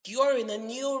You're in a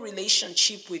new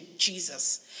relationship with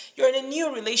Jesus. You're in a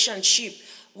new relationship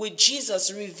with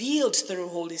Jesus revealed through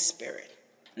Holy Spirit.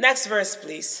 Next verse,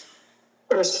 please.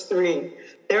 Verse 3.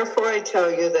 Therefore I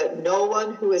tell you that no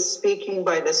one who is speaking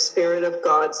by the Spirit of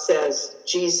God says,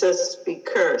 Jesus be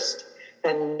cursed.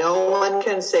 And no one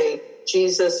can say,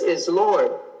 Jesus is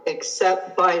Lord,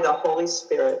 except by the Holy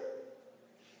Spirit.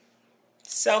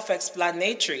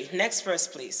 Self-explanatory. Next verse,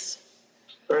 please.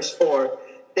 Verse 4.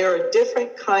 There are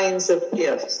different kinds of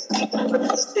gifts, but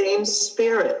the same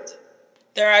Spirit.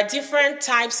 There are different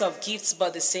types of gifts,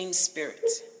 but the same Spirit.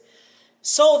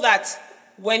 So that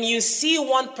when you see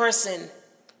one person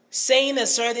saying a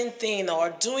certain thing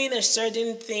or doing a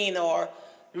certain thing or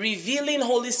revealing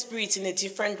Holy Spirit in a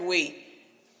different way,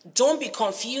 don't be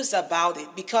confused about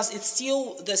it, because it's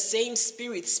still the same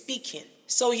Spirit speaking.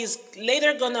 So he's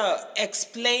later going to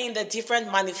explain the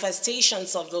different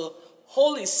manifestations of the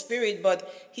Holy Spirit,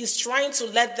 but he's trying to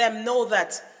let them know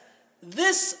that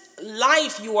this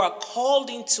life you are called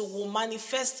into will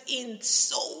manifest in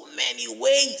so many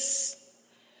ways.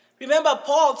 Remember,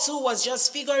 Paul too was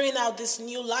just figuring out this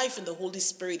new life in the Holy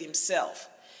Spirit himself.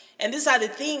 And these are the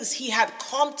things he had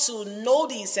come to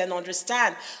notice and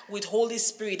understand with Holy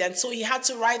Spirit. And so he had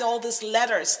to write all these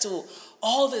letters to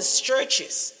all these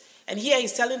churches. And here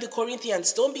he's telling the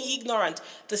Corinthians, don't be ignorant.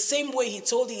 The same way he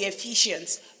told the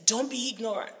Ephesians, don't be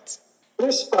ignorant.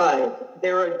 Verse 5,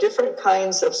 there are different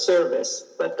kinds of service,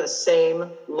 but the same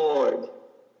Lord.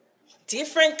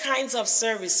 Different kinds of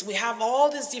service. We have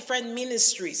all these different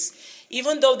ministries.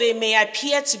 Even though they may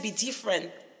appear to be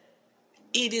different,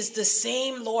 it is the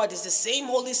same Lord, it's the same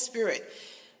Holy Spirit.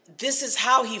 This is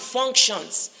how he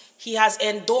functions. He has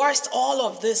endorsed all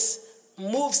of these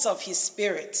moves of his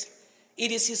Spirit.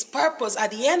 It is his purpose.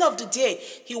 At the end of the day,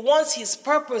 he wants his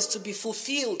purpose to be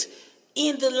fulfilled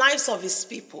in the lives of his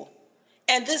people.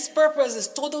 And this purpose is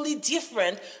totally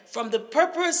different from the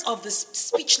purpose of the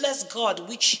speechless God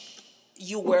which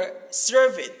you were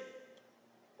serving.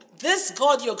 This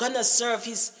God you're going to serve,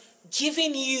 he's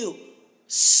giving you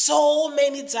so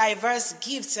many diverse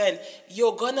gifts and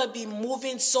you're going to be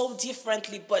moving so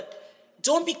differently, but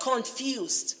don't be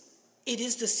confused. It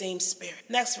is the same Spirit.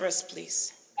 Next verse,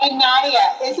 please. And Nadia,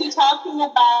 is he talking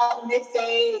about when they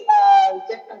say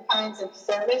different kinds of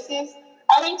services?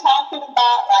 Are they talking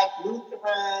about like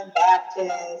Lutheran,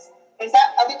 Baptist?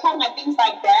 Are they talking about things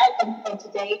like that in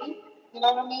today? You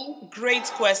know what I mean? Great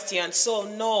question. So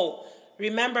no,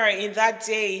 remember in that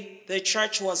day, the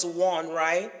church was one,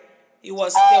 right? They were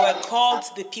called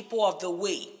the people of the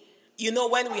way. You know,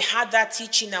 when we had that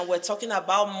teaching and we're talking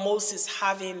about Moses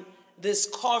having this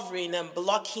covering and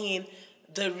blocking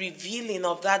the revealing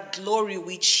of that glory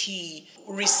which he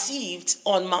received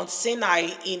on Mount Sinai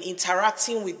in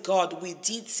interacting with God, we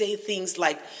did say things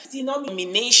like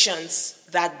denominations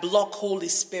that block Holy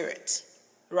Spirit,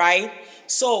 right?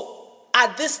 So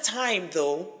at this time,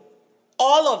 though,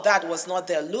 all of that was not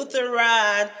there.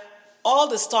 Lutheran, all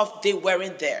the stuff, they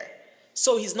weren't there.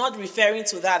 So he's not referring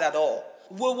to that at all.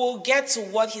 We will get to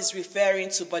what he's referring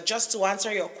to, but just to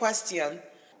answer your question,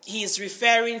 he is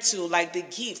referring to like the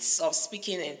gifts of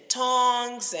speaking in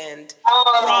tongues and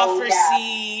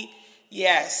prophecy,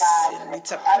 yes, and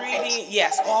interpreting,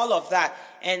 yes, all of that.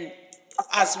 And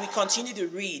as we continue to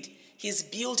read, he's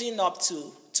building up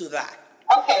to that.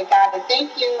 Okay, got it.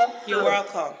 Thank you. You're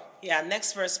welcome. Yeah,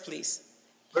 next verse, please.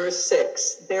 Verse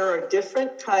 6, there are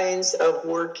different kinds of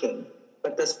working,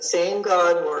 but the same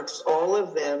God works all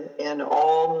of them in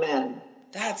all men.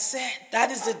 That's it. That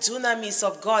is the dunamis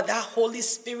of God, that Holy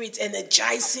Spirit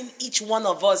energizing each one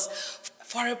of us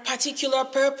for a particular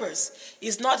purpose.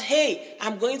 It's not, hey,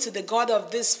 I'm going to the God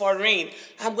of this for rain.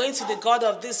 I'm going to the God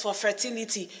of this for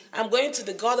fertility. I'm going to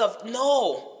the God of...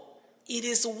 No. It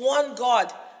is one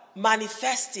God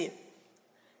manifesting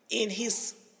in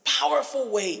his powerful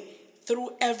way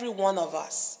through every one of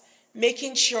us,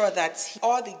 making sure that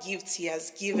all the gifts he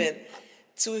has given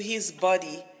to his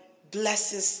body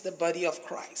blesses the body of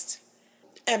Christ.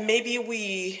 And maybe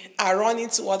we are running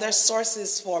to other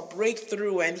sources for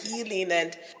breakthrough and healing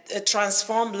and a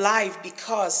transformed life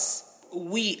because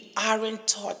we aren't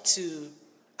taught to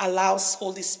allow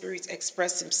Holy Spirit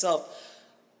express himself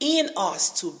in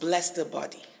us to bless the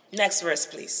body. Next verse,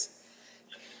 please.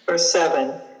 Verse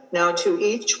 7, now to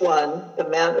each one the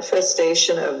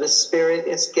manifestation of the Spirit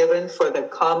is given for the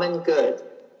common good.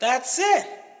 That's it.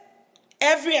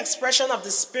 Every expression of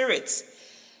the Spirit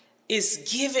is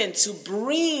given to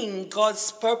bring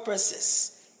God's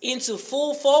purposes into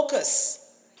full focus.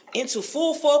 Into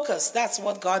full focus. That's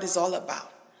what God is all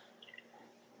about.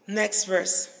 Next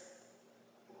verse.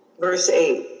 Verse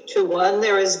 8, To one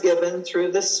there is given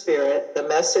through the Spirit the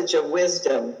message of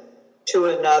wisdom, to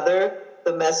another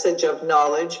the message of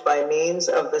knowledge by means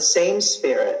of the same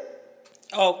Spirit.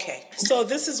 Okay, so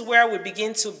this is where we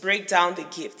begin to break down the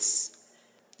gifts.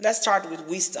 Let's start with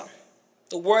wisdom,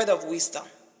 the word of wisdom.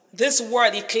 This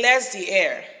word, it clears the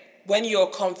air. When you're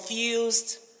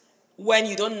confused, when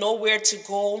you don't know where to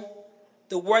go,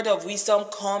 the word of wisdom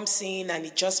comes in and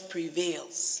it just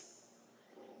prevails.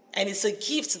 And it's a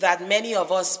gift that many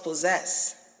of us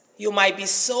possess. You might be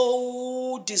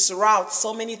so disrupted,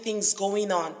 so many things going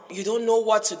on. You don't know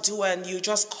what to do, and you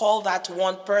just call that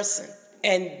one person,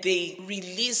 and they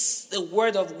release the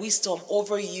word of wisdom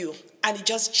over you, and it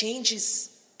just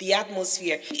changes the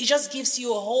atmosphere. It just gives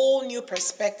you a whole new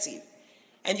perspective,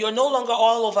 and you're no longer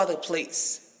all over the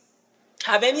place.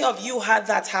 Have any of you had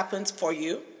that happen for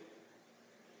you?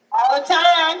 All the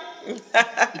time.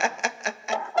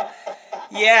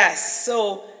 Yes,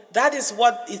 so that is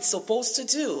what it's supposed to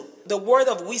do. The word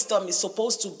of wisdom is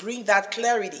supposed to bring that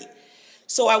clarity.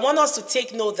 So I want us to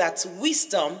take note that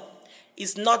wisdom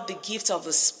is not the gift of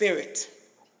the Spirit.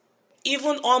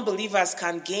 Even unbelievers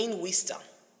can gain wisdom.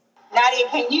 Nadia,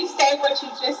 can you say what you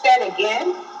just said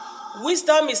again?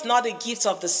 Wisdom is not a gift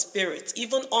of the Spirit.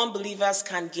 Even unbelievers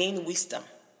can gain wisdom.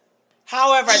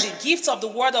 However, the gift of the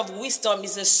word of wisdom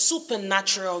is a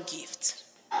supernatural gift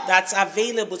that's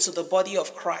available to the body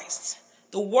of Christ.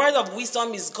 The word of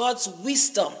wisdom is God's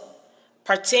wisdom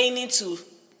pertaining to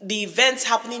the events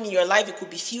happening in your life. It could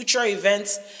be future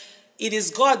events. It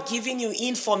is God giving you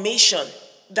information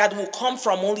that will come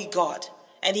from only God,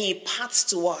 and He imparts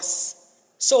to us.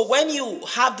 So when you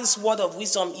have this word of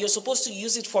wisdom, you're supposed to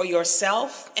use it for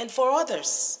yourself and for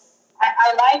others.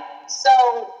 I like,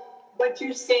 so what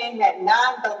you're saying, that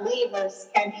non-believers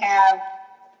can have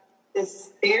the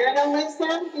spirit of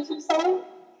wisdom, did you say?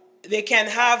 They can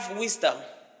have wisdom.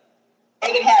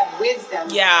 They can have wisdom.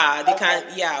 Yeah, they can.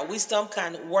 Yeah, wisdom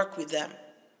can work with them.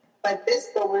 But this,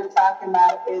 what we're talking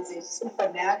about, is a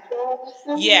supernatural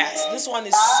wisdom? Yes, this one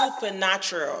is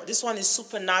supernatural. This one is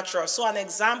supernatural. So an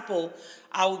example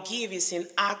I will give is in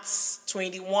Acts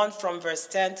 21 from verse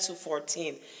 10 to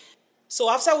 14. So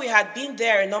after we had been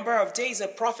there a number of days, a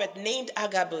prophet named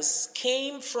Agabus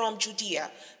came from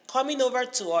Judea. Coming over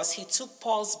to us, he took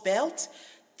Paul's belt,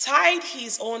 tied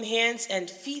his own hands and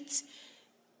feet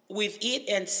with it,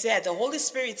 and said, the Holy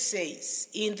Spirit says,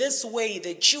 in this way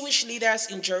the Jewish leaders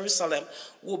in Jerusalem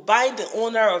will bind the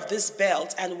owner of this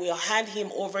belt and will hand him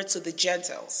over to the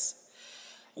Gentiles.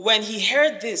 When he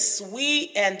heard this,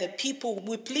 we and the people,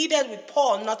 we pleaded with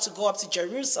Paul not to go up to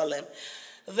Jerusalem.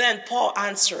 Then Paul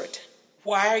answered,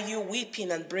 why are you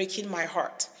weeping and breaking my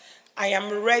heart? I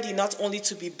am ready not only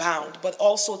to be bound, but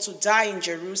also to die in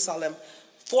Jerusalem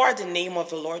for the name of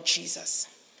the Lord Jesus.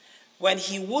 When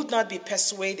he would not be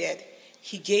persuaded,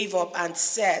 he gave up and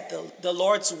said, the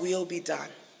Lord's will be done.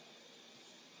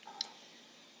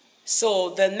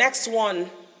 So the next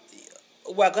one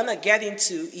we're going to get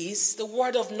into is the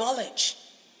word of knowledge.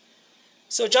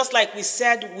 So just like we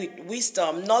said with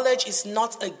wisdom, knowledge is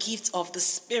not a gift of the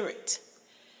Spirit.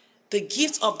 The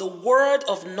gift of the word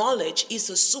of knowledge is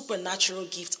a supernatural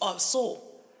gift also.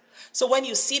 So when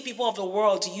you see people of the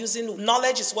world using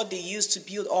knowledge, is what they use to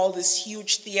build all these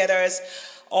huge theaters,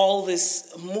 all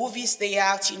these movies they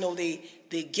act,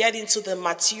 they get into the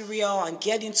material and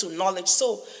get into knowledge.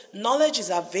 So knowledge is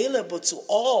available to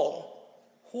all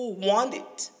who want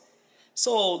it.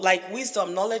 So like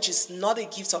wisdom, knowledge is not a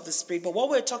gift of the Spirit. But what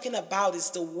we're talking about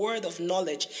is the word of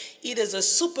knowledge. It is a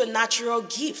supernatural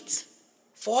gift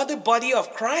for the body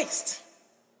of Christ.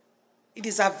 It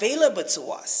is available to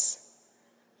us.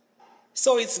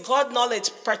 So it's God knowledge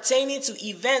pertaining to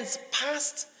events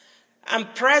past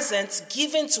and present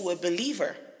given to a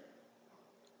believer.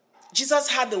 Jesus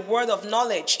had the word of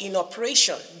knowledge in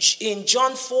operation in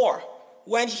John 4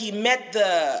 when he met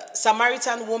the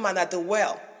Samaritan woman at the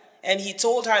well, and he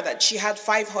told her that she had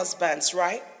 5 husbands,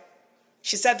 right?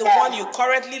 She said, the one you're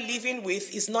currently living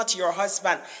with is not your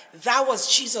husband. That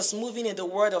was Jesus moving in the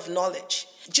word of knowledge.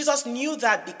 Jesus knew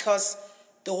that because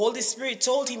the Holy Spirit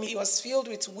told him. He was filled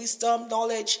with wisdom,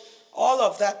 knowledge, all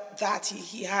of that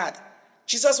he had.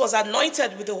 Jesus was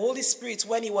anointed with the Holy Spirit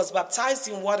when he was baptized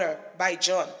in water by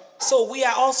John. So we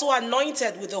are also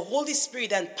anointed with the Holy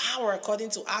Spirit and power according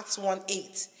to Acts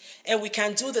 1:8. And we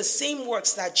can do the same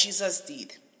works that Jesus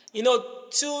did.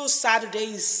 2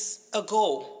 Saturdays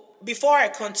ago, before I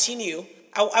continue,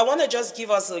 I want to just give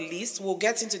us a list. We'll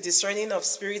get into discerning of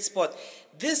spirits, but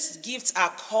these gifts are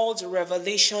called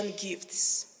revelation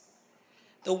gifts.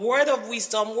 The word of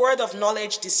wisdom, word of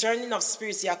knowledge, discerning of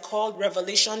spirits, they are called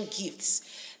revelation gifts.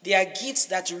 They are gifts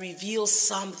that reveal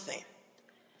something.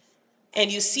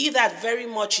 And you see that very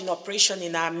much in operation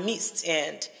in our midst.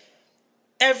 And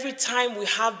every time we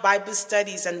have Bible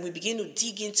studies and we begin to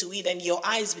dig into it and your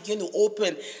eyes begin to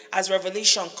open as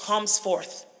revelation comes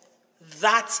forth,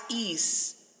 that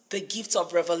is the gift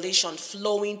of revelation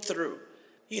flowing through.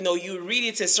 You know, you read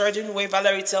it a certain way.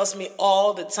 Valerie tells me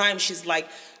all the time, she's like,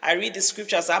 I read the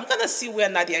scriptures, I'm going to see where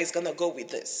Nadia is going to go with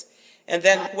this. And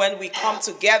then when we come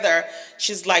together,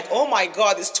 she's like, oh my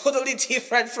God, it's totally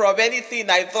different from anything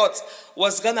I thought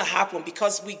was going to happen,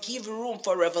 because we give room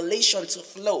for revelation to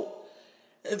flow.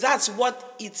 That's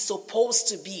what it's supposed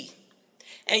to be.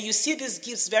 And you see these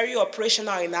gifts very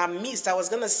operational in our midst. I was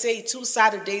going to say 2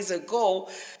 Saturdays ago,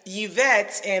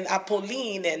 Yvette and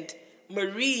Apolline and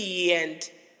Marie and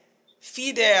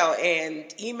Fidel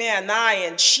and Ime and I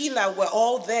and Sheila were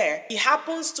all there. It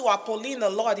happens to Apolline a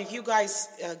lot. If you guys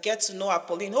get to know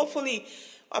Apolline, hopefully,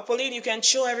 Apolline, you can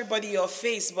show everybody your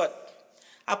face. But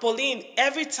Apolline,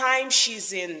 every time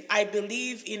she's in, I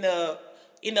believe, in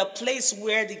a place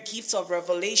where the gift of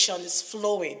revelation is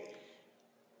flowing,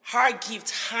 her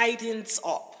gift hidens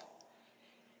up.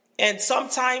 And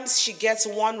sometimes she gets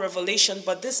one revelation,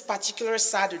 but this particular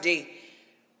Saturday,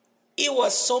 it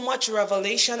was so much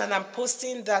revelation, and I'm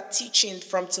posting that teaching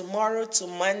from tomorrow to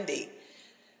Monday.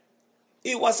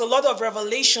 It was a lot of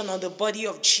revelation on the body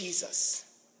of Jesus.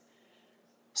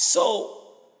 So,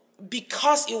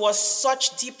 because it was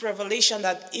such deep revelation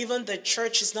that even the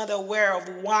church is not aware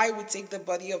of why we take the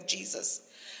body of Jesus,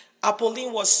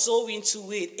 Apolline was so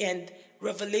into it, and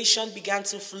revelation began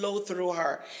to flow through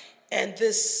her. And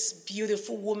this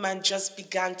beautiful woman just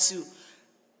began to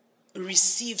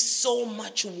receive so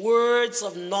much words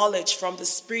of knowledge from the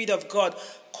Spirit of God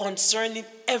concerning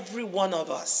every one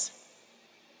of us.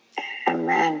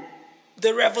 Amen.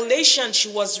 The revelation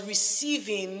she was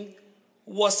receiving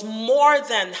was more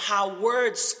than her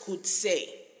words could say.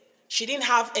 She didn't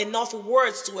have enough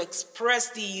words to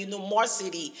express the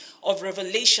enormity of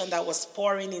revelation that was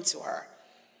pouring into her.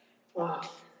 Wow.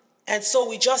 And so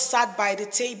we just sat by the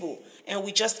table and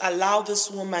we just allowed this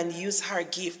woman use her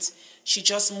gift. She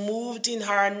just moved in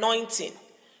her anointing.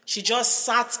 She just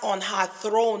sat on her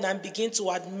throne and began to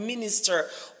administer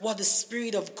what the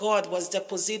Spirit of God was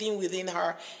depositing within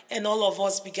her. And all of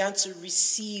us began to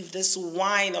receive this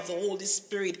wine of the Holy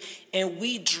Spirit. And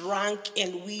we drank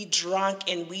and we drank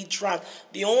and we drank.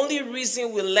 The only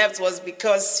reason we left was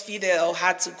because Fidel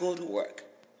had to go to work.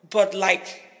 But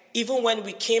even when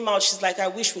we came out, she's like, I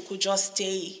wish we could just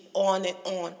stay on and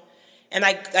on. And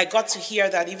I got to hear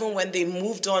that even when they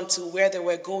moved on to where they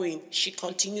were going, she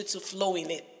continued to flow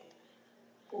in it.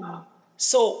 Wow.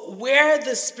 So where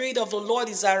the Spirit of the Lord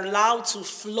is allowed to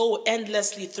flow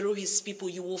endlessly through his people,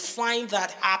 you will find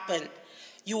that happen.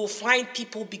 You will find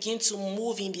people begin to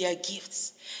move in their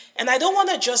gifts. And I don't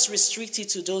want to just restrict it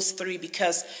to those three,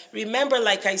 because remember,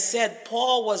 like I said,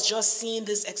 Paul was just seeing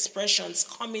these expressions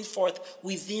coming forth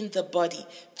within the body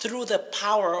through the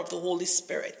power of the Holy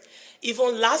Spirit.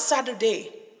 Even last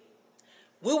Saturday,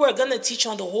 we were going to teach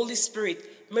on the Holy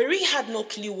Spirit. Marie had no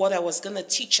clue what I was going to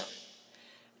teach on.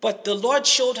 But the Lord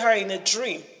showed her in a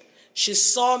dream. She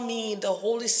saw me in the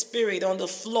Holy Spirit on the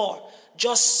floor,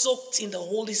 just soaked in the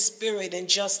Holy Spirit and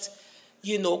just,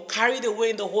 carried away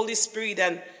in the Holy Spirit.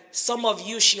 And some of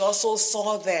you, she also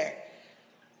saw there.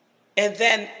 And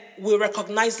then we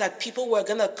recognized that people were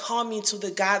going to come into the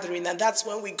gathering. And that's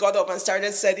when we got up and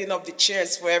started setting up the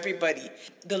chairs for everybody.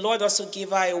 The Lord also gave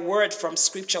her a word from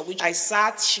scripture, which I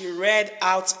sat, she read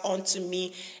out unto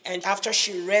me. And after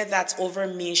she read that over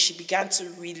me, she began to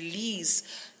release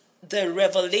the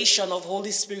revelation of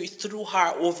Holy Spirit through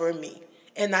her over me.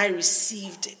 And I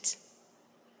received it.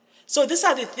 So these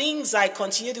are the things I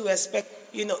continue to expect.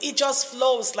 It just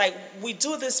flows. Like, we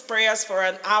do these prayers for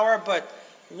an hour, but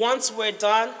once we're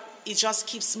done, it just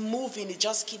keeps moving. It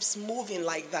just keeps moving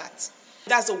like that.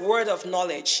 That's a word of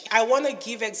knowledge. I want to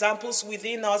give examples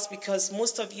within us, because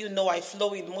most of you know I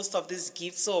flow in most of these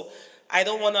gifts. So I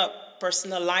don't want to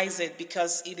personalize it,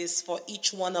 because it is for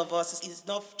each one of us. It's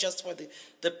not just for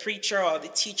the preacher or the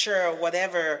teacher or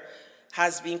whatever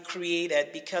has been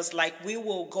created. Because we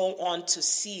will go on to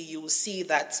see, you will see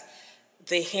that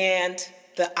the hand,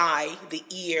 the eye, the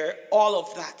ear, all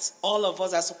of that, all of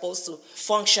us are supposed to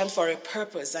function for a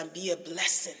purpose and be a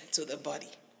blessing to the body.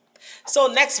 So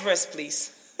next verse,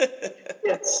 please.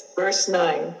 Yes, verse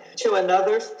 9. To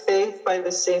another, faith by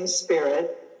the same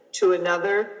Spirit. To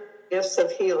another, gifts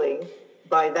of healing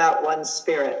by that one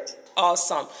Spirit.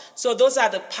 Awesome. So those are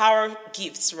the power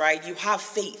gifts, right? You have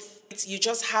faith. You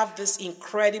just have this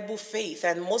incredible faith,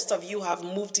 and most of you have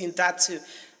moved in that too.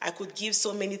 I could give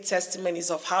so many testimonies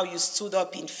of how you stood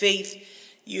up in faith.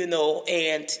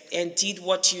 and did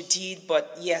what you did.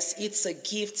 But yes, it's a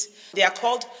gift. They are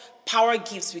called power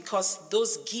gifts because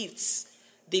those gifts,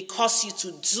 they cause you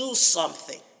to do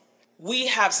something. We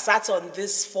have sat on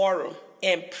this forum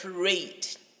and prayed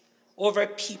over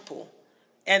people,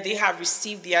 and they have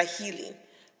received their healing.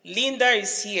 Linda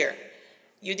is here.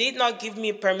 You did not give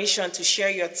me permission to share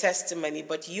your testimony,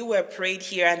 but you were prayed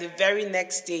here, and the very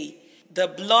next day, the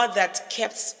blood that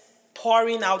kept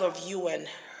pouring out of you and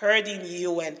hurting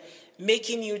you and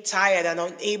making you tired and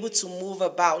unable to move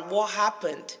about, what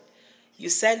happened? You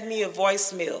sent me a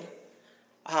voicemail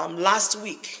last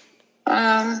week.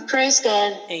 Praise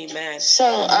God. Amen. So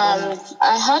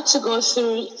I had to go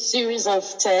through a series of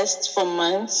tests for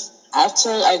months. After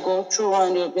I go through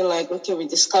one, they'll be like, okay, we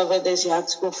discovered this, you have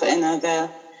to go for another.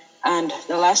 And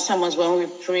the last time was when we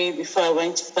prayed before I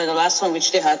went for the last one,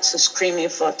 which they had to screen me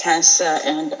for cancer.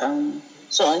 And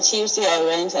so on Tuesday I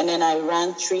went, and then I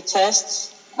ran 3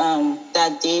 tests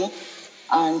that day.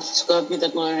 And to God be the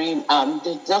glory.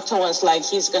 The doctor was like,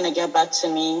 he's going to get back to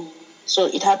me. So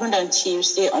it happened on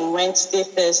Tuesday. On Wednesday,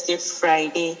 Thursday,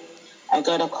 Friday, I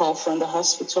got a call from the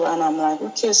hospital, and I'm like,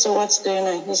 okay, so what's going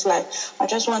on? He's like, I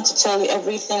just want to tell you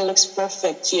everything looks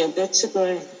perfect. You're good to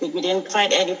go. We didn't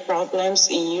find any problems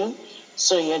in you,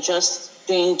 so you're just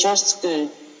doing just good.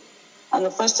 And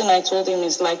the first thing I told him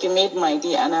is like, you made my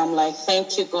day. And I'm like,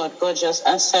 thank you, God. God just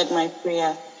answered my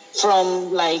prayer.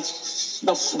 From like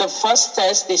the first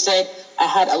test, they said I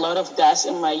had a lot of gas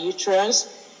in my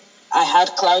uterus. I had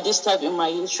cloudy stuff in my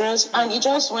uterus, and it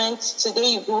just went.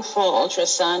 Today you go for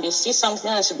ultrasound, you see something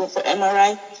else, you go for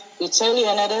MRI, you tell you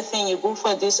another thing, you go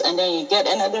for this, and then you get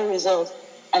another result,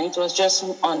 and it was just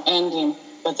unending.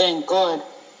 But then God,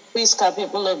 who is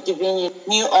capable of giving you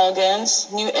new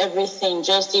organs, new everything,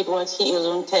 just did what He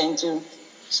alone can do.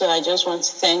 So I just want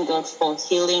to thank God for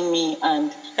healing me,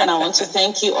 and I want to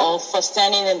thank you all for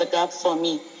standing in the gap for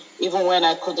me, even when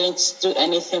I couldn't do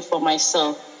anything for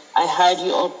myself. I heard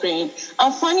you all praying.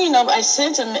 And funny enough,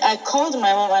 I called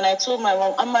my mom and I told my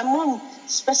mom, and my mom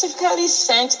specifically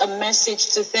sent a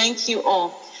message to thank you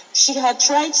all. She had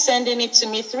tried sending it to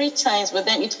me 3 times, but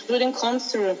then it couldn't come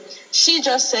through. She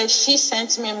just said she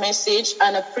sent me a message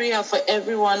and a prayer for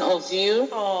every one of you,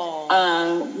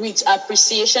 with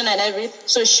appreciation and everything.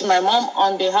 So my mom,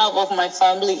 on behalf of my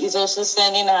family, is also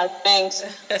sending her thanks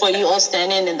for you all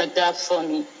standing in the gap for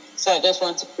me. So I just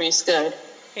want to praise God.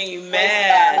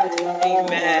 Amen.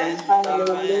 Amen.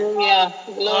 Hallelujah.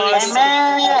 Awesome.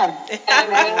 Amen.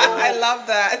 I love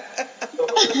that.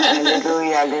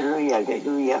 Hallelujah, hallelujah,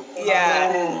 hallelujah.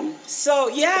 Yeah.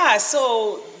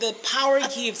 So the power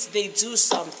gifts, they do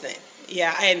something.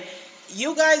 Yeah. And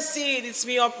you guys see it, it's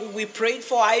me up. We prayed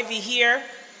for Ivy here,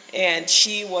 and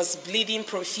she was bleeding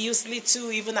profusely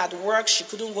too, even at work. She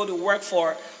couldn't go to work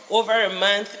for over a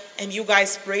month, and you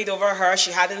guys prayed over her.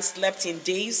 She hadn't slept in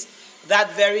days.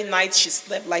 That very night, she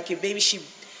slept like a baby.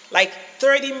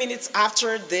 30 minutes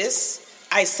after this,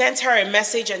 I sent her a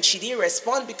message and she didn't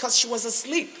respond because she was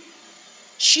asleep.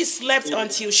 She slept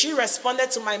until she responded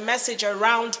to my message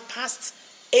around past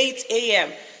 8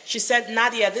 a.m. She said,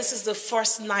 Nadia, this is the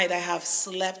first night I have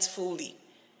slept fully.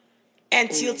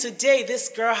 Until today, this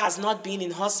girl has not been in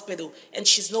hospital, and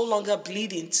she's no longer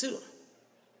bleeding too.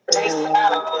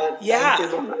 Yeah.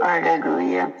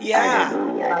 Hallelujah. Yeah.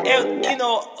 Hallelujah.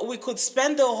 And, we could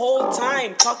spend the whole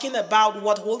time talking about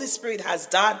what Holy Spirit has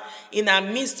done in our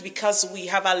midst, because we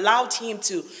have allowed Him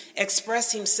to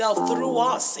express Himself through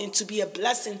us and to be a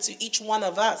blessing to each one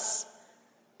of us.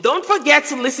 Don't forget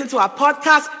to listen to our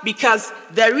podcast, because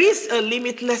there is a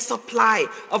limitless supply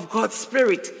of God's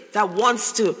Spirit that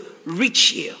wants to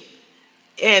reach you.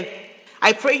 And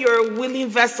I pray you're a willing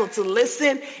vessel to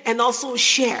listen and also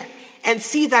share and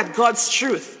see that God's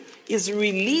truth is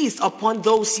released upon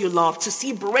those you love, to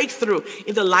see breakthrough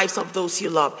in the lives of those you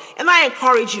love. And I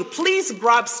encourage you, please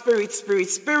grab Spirit.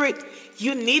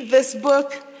 You need this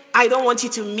book. I don't want you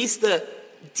to miss the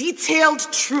detailed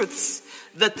truths,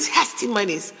 the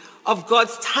testimonies of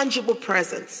God's tangible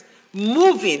presence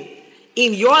moving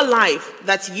in your life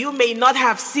that you may not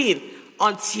have seen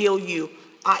until you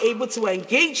are able to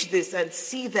engage this and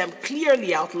see them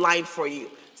clearly outlined for you.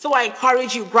 So I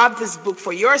encourage you, grab this book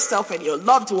for yourself and your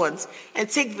loved ones and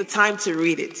take the time to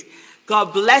read it.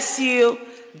 God bless you.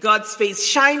 God's face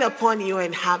shine upon you,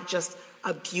 and have just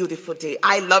a beautiful day.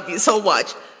 I love you so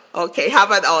much. Okay,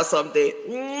 have an awesome day.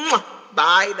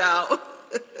 Bye now.